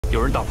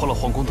有人打破了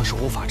皇宫的守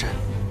护法阵。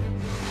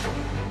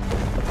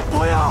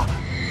不要！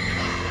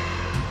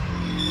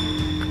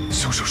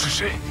凶手是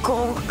谁？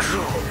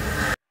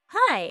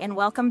 Hi, and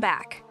welcome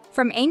back.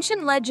 From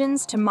ancient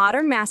legends to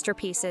modern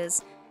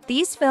masterpieces,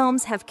 these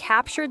films have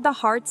captured the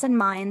hearts and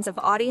minds of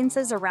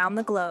audiences around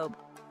the globe.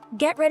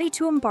 Get ready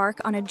to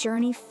embark on a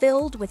journey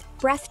filled with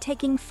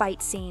breathtaking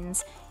fight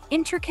scenes,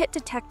 intricate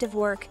detective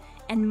work,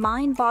 and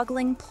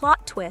mind-boggling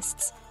plot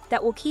twists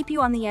that will keep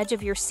you on the edge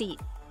of your seat.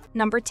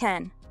 Number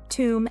 10.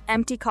 Tomb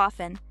Empty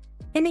Coffin.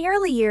 In the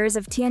early years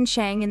of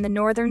Tiansheng in the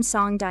Northern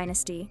Song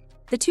Dynasty,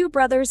 the two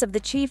brothers of the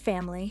Qi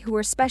family, who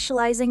were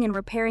specializing in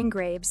repairing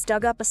graves,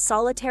 dug up a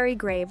solitary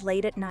grave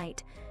late at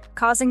night,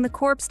 causing the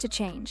corpse to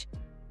change.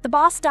 The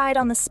boss died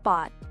on the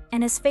spot,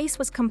 and his face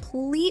was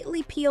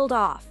completely peeled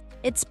off.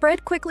 It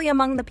spread quickly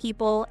among the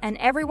people, and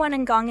everyone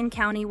in Gong'an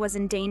County was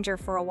in danger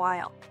for a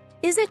while.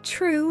 Is it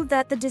true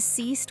that the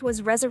deceased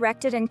was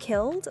resurrected and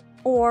killed?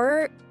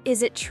 Or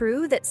is it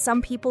true that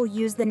some people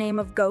use the name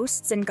of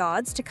ghosts and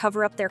gods to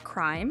cover up their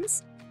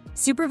crimes?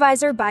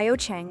 Supervisor Bao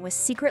Cheng was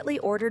secretly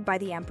ordered by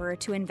the emperor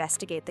to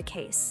investigate the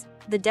case.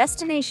 The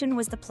destination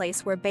was the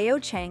place where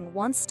Bao Cheng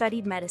once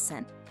studied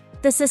medicine.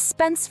 The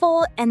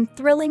suspenseful and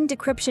thrilling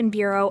Decryption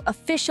Bureau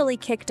officially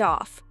kicked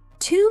off.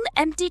 Tomb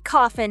Empty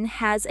Coffin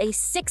has a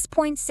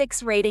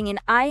 6.6 rating in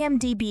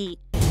IMDb.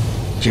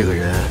 这个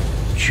人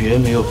绝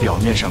没有表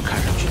面上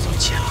看上去这么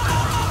简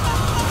单。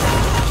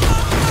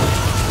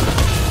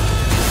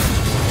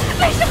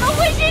为什么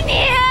会是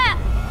你？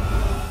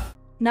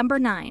 Number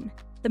 9.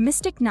 The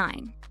Mystic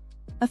Nine.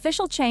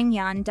 Official Chang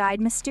Yan died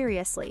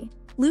mysteriously.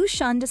 Lu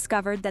Shun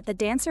discovered that the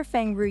dancer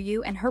Feng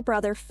Ruyu and her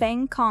brother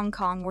Feng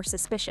Kong were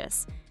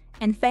suspicious,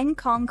 and Feng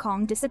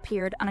Kong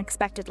disappeared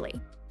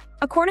unexpectedly.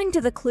 According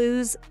to the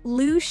clues,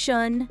 Lu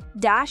Shun,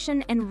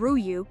 Dashan, and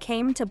Ruyu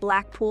came to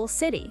Blackpool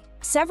City.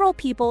 Several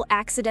people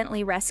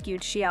accidentally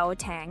rescued Xiao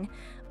Tang,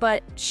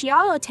 but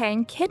Xiao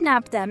Tang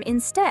kidnapped them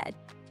instead.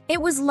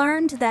 It was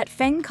learned that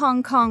Feng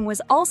Kong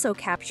was also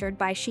captured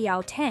by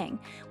Xiao Tang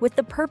with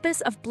the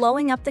purpose of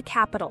blowing up the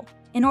capital.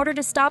 In order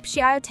to stop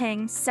Xiao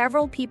Tang,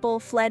 several people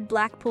fled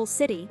Blackpool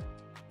City.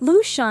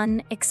 Lu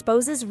Shun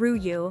exposes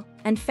Ruyu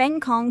and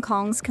Feng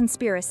Kong's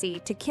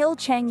conspiracy to kill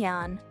Chang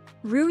Yan.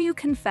 Ruyu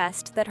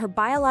confessed that her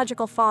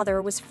biological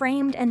father was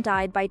framed and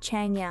died by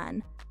Chang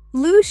Yan.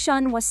 Lu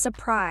Shun was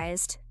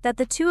surprised that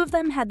the two of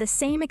them had the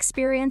same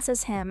experience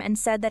as him and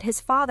said that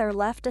his father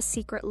left a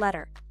secret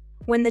letter.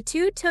 When the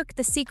two took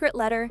the secret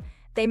letter,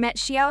 they met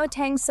Xiao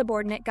Tang's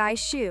subordinate Gai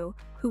Shu,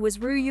 who was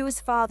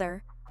Ruyu's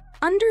father.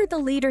 Under the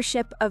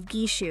leadership of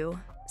Gishu,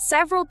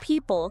 several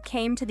people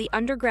came to the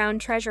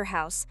underground treasure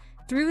house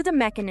through the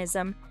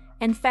mechanism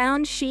and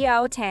found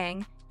Xiao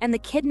Tang and the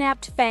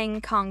kidnapped Feng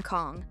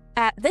Kong.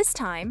 At this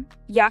time,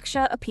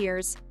 Yaksha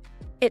appears.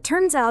 It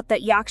turns out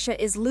that Yaksha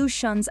is Lu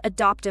Shun's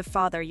adoptive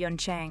father, Yun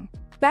Chang.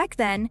 Back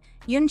then,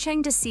 Yun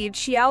Chang deceived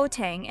Xiao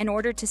Tang in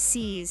order to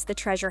seize the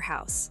treasure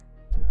house.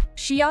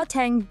 Xiao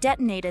Tang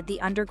detonated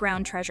the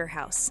underground treasure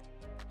house.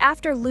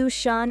 After Lu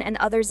Shun and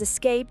others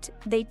escaped,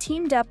 they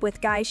teamed up with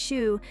Gai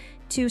Shu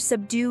to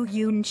subdue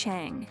Yun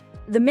Chang.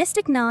 The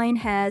Mystic Nine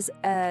has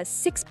a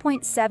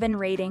 6.7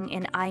 rating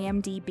in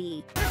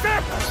IMDb.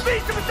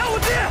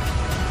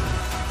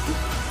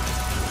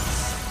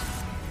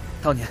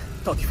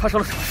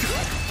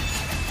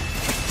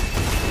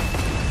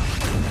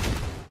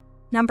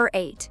 Number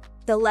 8.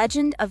 The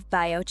Legend of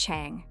Bao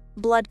Chang,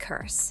 Blood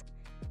Curse.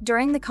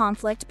 During the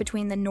conflict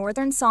between the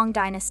Northern Song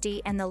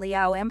Dynasty and the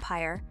Liao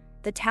Empire,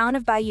 the town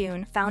of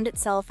Baiyun found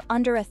itself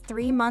under a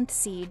 3-month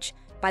siege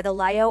by the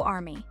Liao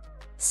army.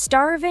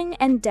 Starving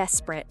and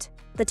desperate,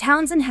 the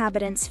town's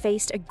inhabitants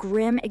faced a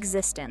grim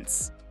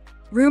existence.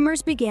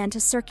 Rumors began to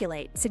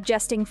circulate,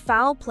 suggesting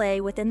foul play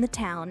within the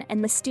town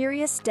and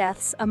mysterious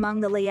deaths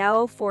among the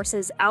Liao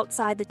forces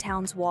outside the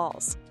town's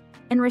walls.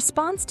 In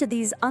response to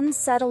these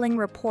unsettling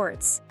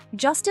reports,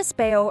 Justice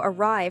Bao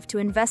arrived to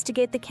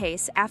investigate the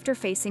case after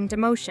facing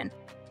demotion.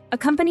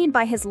 Accompanied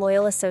by his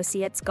loyal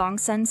associates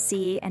Gongsun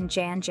Si and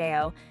Jan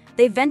Jiao,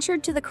 they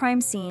ventured to the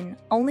crime scene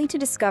only to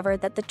discover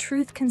that the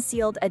truth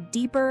concealed a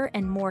deeper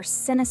and more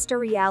sinister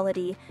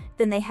reality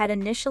than they had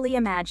initially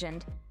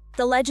imagined.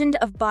 The Legend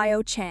of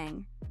Bao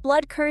Chang,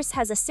 Blood Curse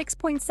has a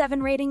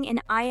 6.7 rating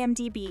in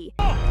IMDb.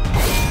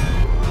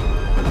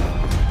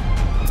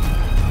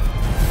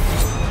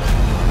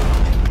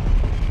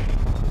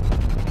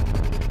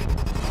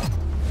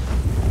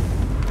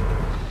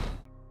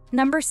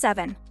 Number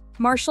 7.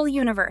 Martial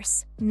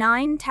Universe,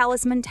 9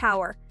 Talisman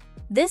Tower.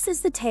 This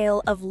is the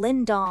tale of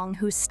Lin Dong,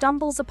 who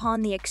stumbles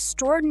upon the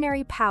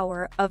extraordinary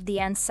power of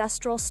the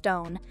ancestral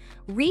stone,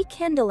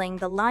 rekindling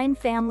the Lin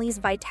family's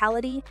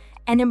vitality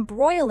and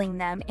embroiling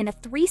them in a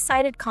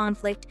 3-sided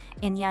conflict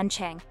in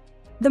Yancheng.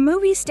 The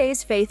movie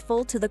stays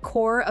faithful to the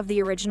core of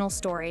the original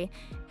story,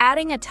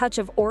 adding a touch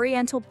of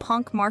Oriental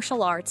punk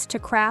martial arts to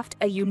craft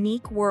a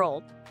unique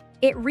world.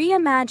 It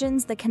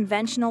reimagines the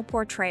conventional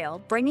portrayal,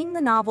 bringing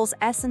the novel's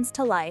essence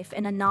to life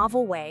in a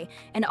novel way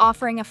and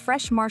offering a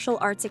fresh martial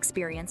arts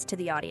experience to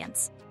the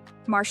audience.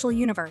 Martial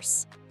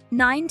Universe.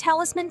 9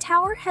 Talisman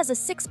Tower has a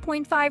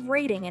 6.5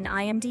 rating in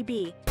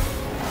IMDb.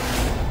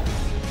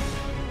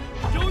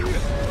 小雨，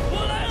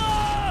我来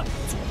了！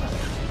阻拦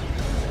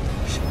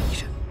他，神秘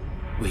人，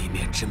位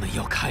面之门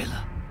要开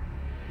了，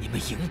你们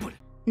赢不了。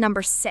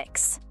Number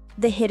 6.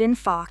 The Hidden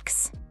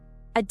Fox.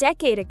 A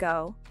decade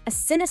ago, a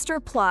sinister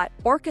plot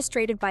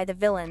orchestrated by the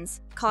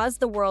villains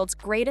caused the world's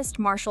greatest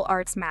martial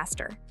arts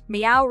master,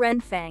 Miao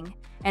Renfeng,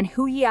 and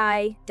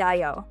Huiyai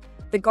Daio,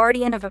 the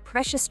guardian of a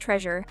precious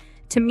treasure,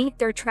 to meet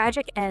their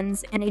tragic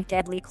ends in a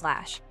deadly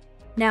clash.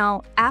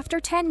 Now,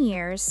 after 10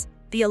 years,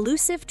 the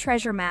elusive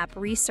treasure map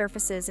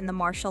resurfaces in the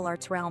martial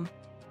arts realm.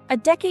 A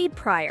decade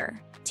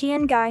prior,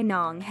 Tian Gai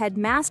Nong had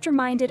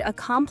masterminded a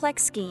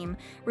complex scheme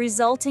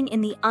resulting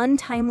in the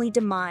untimely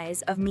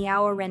demise of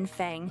Miao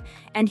Renfeng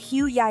and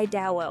Hu Yai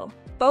Dao,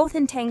 both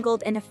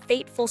entangled in a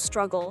fateful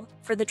struggle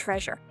for the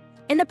treasure.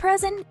 In the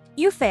present,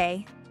 Yu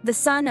Fei, the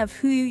son of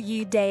Hu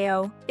Yu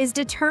Dao, is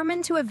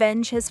determined to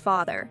avenge his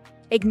father,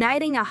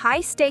 igniting a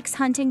high-stakes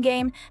hunting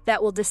game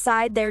that will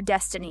decide their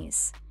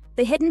destinies.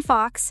 The Hidden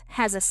Fox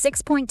has a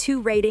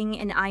 6.2 rating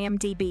in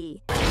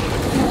IMDb.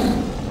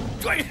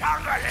 追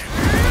上来！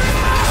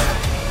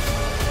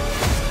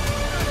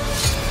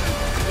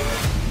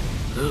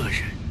恶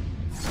人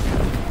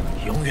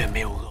永远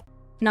没有恶。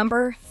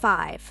Number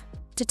 5.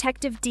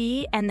 Detective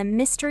D and the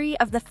Mystery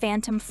of the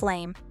Phantom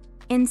Flame.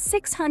 In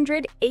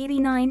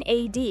 689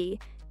 AD,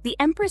 the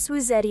Empress Wu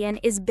Zetian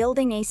is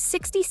building a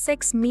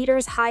 66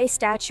 meters high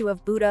statue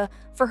of Buddha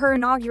for her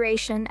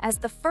inauguration as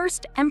the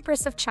first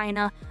Empress of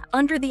China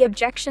under the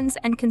objections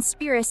and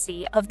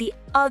conspiracy of the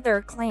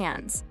other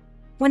clans.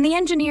 When the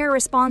engineer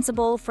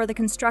responsible for the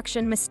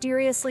construction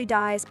mysteriously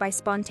dies by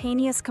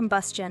spontaneous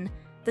combustion,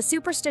 the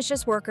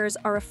superstitious workers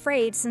are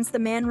afraid since the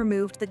man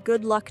removed the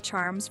good luck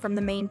charms from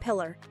the main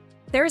pillar.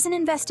 There is an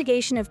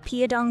investigation of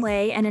Pia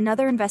Donglei and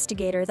another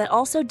investigator that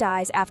also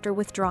dies after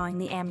withdrawing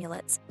the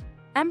amulets.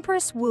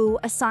 Empress Wu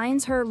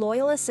assigns her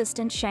loyal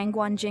assistant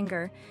Shangguan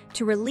Jinger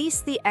to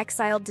release the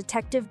exiled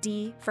Detective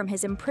D from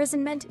his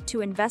imprisonment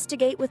to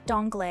investigate with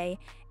Donglei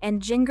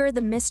and Jinger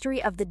the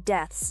mystery of the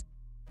deaths.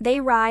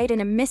 They ride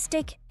in a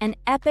mystic and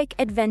epic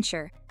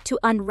adventure to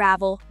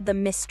unravel the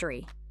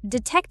mystery.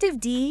 Detective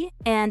D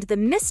and the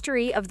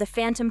Mystery of the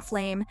Phantom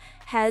Flame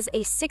has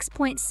a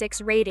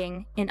 6.6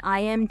 rating in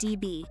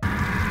IMDb.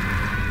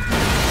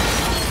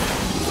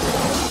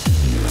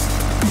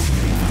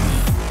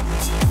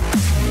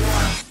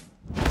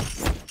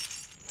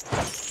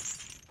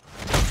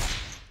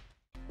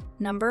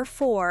 Number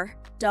 4.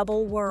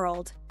 Double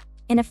World.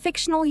 In a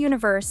fictional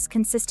universe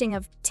consisting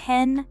of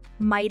 10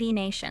 mighty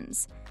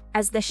nations,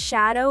 as the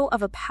shadow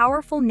of a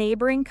powerful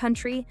neighboring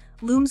country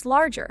looms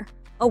larger,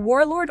 a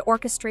warlord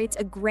orchestrates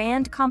a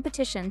grand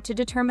competition to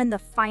determine the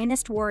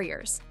finest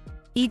warriors.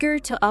 Eager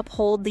to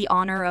uphold the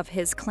honor of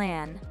his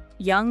clan,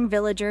 young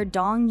villager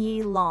Dong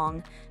Yi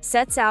Long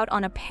sets out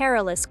on a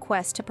perilous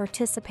quest to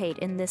participate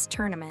in this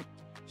tournament.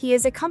 He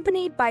is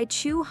accompanied by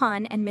Chu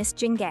Han and Miss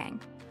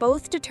Jinggang,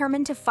 both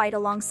determined to fight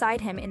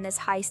alongside him in this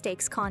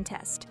high-stakes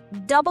contest.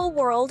 Double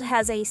World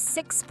has a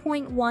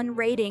 6.1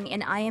 rating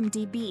in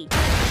IMDb.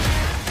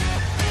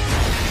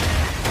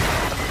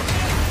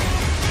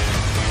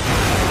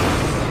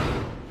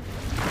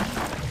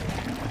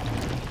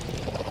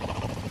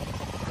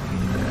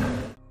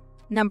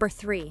 Number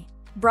 3.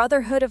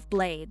 Brotherhood of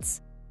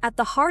Blades. At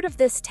the heart of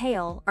this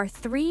tale are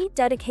 3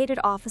 dedicated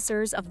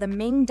officers of the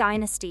Ming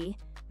Dynasty,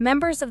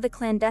 members of the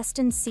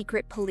clandestine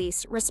secret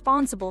police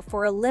responsible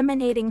for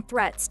eliminating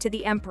threats to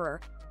the emperor.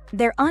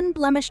 Their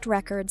unblemished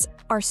records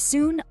are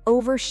soon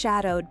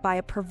overshadowed by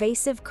a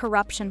pervasive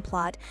corruption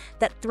plot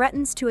that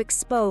threatens to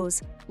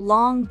expose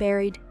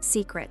long-buried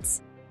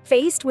secrets.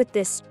 Faced with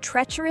this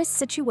treacherous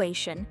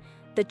situation,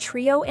 the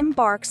trio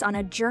embarks on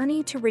a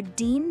journey to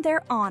redeem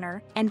their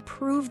honor and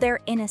prove their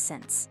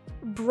innocence.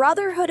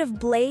 Brotherhood of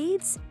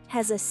Blades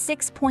has a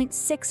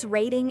 6.6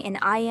 rating in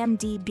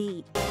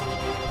IMDb.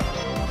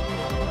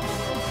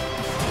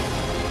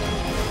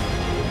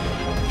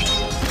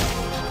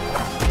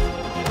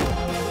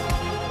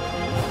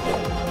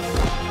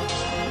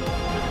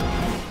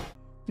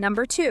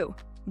 Number 2.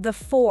 The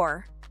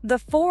Four. The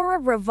Four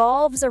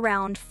revolves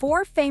around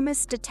 4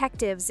 famous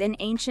detectives in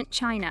ancient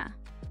China.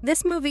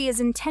 This movie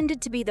is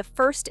intended to be the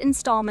first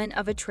installment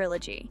of a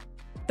trilogy.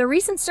 The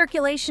recent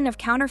circulation of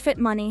counterfeit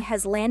money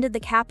has landed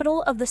the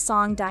capital of the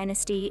Song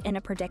dynasty in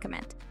a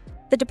predicament.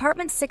 The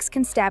Department's 6th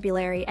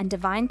Constabulary and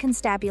Divine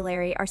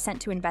Constabulary are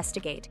sent to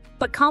investigate,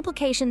 but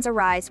complications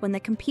arise when the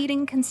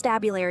competing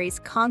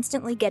constabularies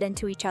constantly get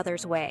into each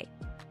other's way.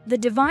 The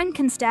Divine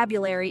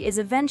Constabulary is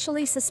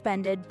eventually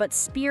suspended but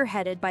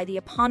spearheaded by the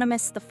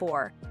eponymous The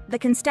Four. The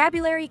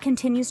Constabulary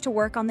continues to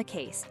work on the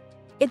case.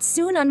 It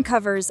soon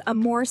uncovers a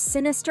more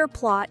sinister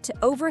plot to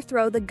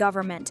overthrow the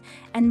government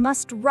and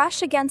must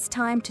rush against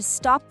time to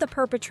stop the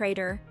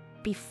perpetrator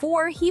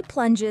before he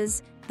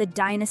plunges the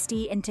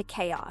dynasty into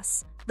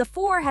chaos. The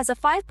Four has a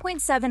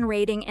 5.7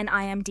 rating in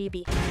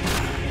IMDb.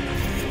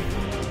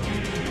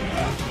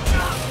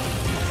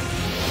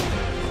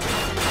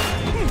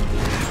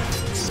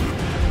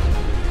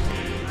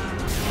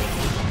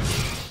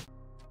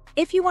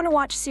 If you want to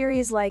watch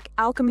series like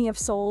Alchemy of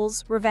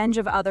Souls, Revenge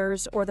of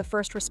Others, or The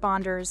First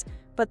Responders,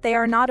 but they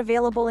are not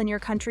available in your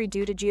country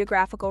due to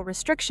geographical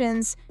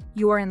restrictions,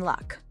 you are in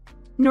luck.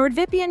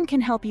 NordVPN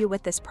can help you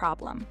with this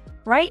problem.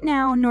 Right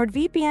now,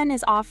 NordVPN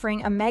is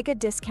offering a mega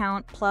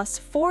discount plus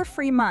 4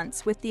 free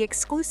months with the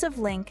exclusive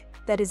link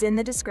that is in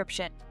the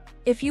description.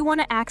 If you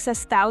want to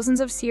access thousands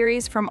of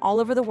series from all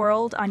over the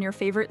world on your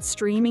favorite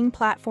streaming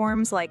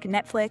platforms like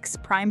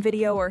Netflix, Prime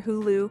Video, or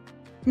Hulu,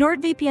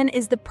 NordVPN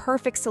is the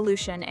perfect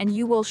solution and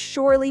you will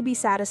surely be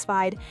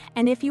satisfied,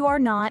 and if you are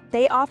not,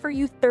 they offer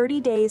you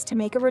 30 days to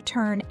make a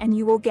return and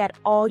you will get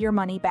all your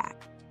money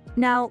back.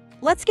 Now,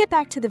 let's get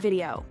back to the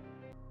video.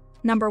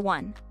 Number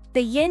 1.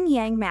 The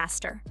Yin-Yang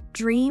Master,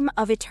 Dream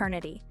of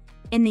Eternity.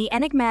 In the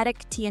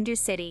enigmatic Tiandu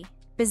City,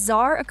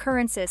 bizarre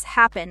occurrences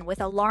happen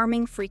with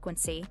alarming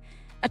frequency,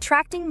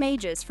 attracting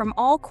mages from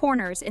all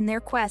corners in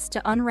their quest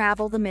to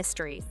unravel the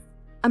mystery.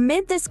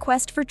 Amid this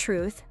quest for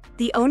truth,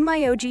 the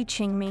Onmyoji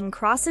Qingming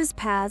crosses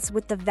paths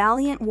with the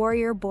valiant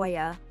warrior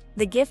Boya,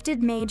 the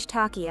gifted mage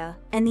Takia,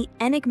 and the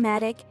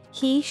enigmatic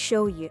He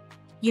Shouyu.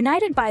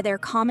 United by their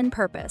common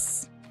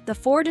purpose, the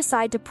four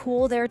decide to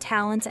pool their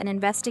talents and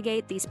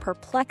investigate these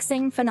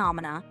perplexing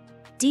phenomena.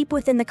 Deep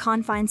within the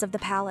confines of the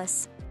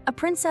palace, a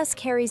princess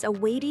carries a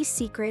weighty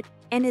secret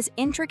and is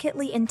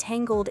intricately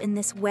entangled in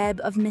this web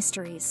of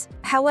mysteries.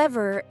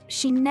 However,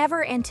 she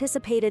never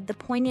anticipated the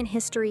poignant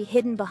history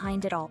hidden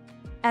behind it all.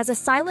 As a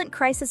silent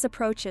crisis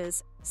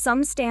approaches,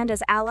 some stand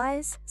as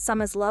allies,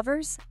 some as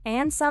lovers,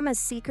 and some as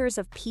seekers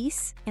of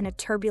peace in a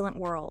turbulent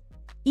world.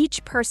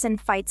 Each person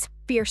fights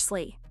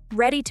fiercely,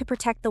 ready to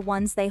protect the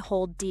ones they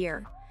hold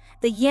dear.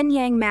 The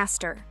Yin-Yang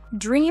Master,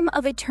 Dream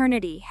of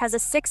Eternity, has a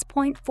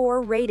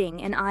 6.4 rating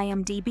in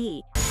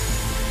IMDb.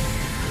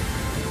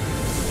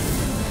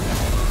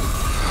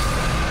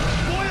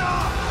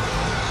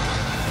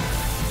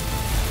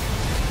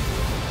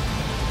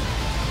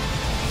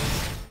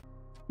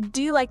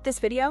 Do you like this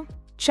video?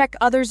 Check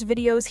others'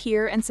 videos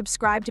here and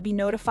subscribe to be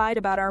notified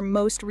about our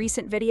most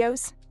recent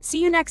videos.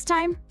 See you next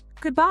time.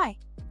 Goodbye.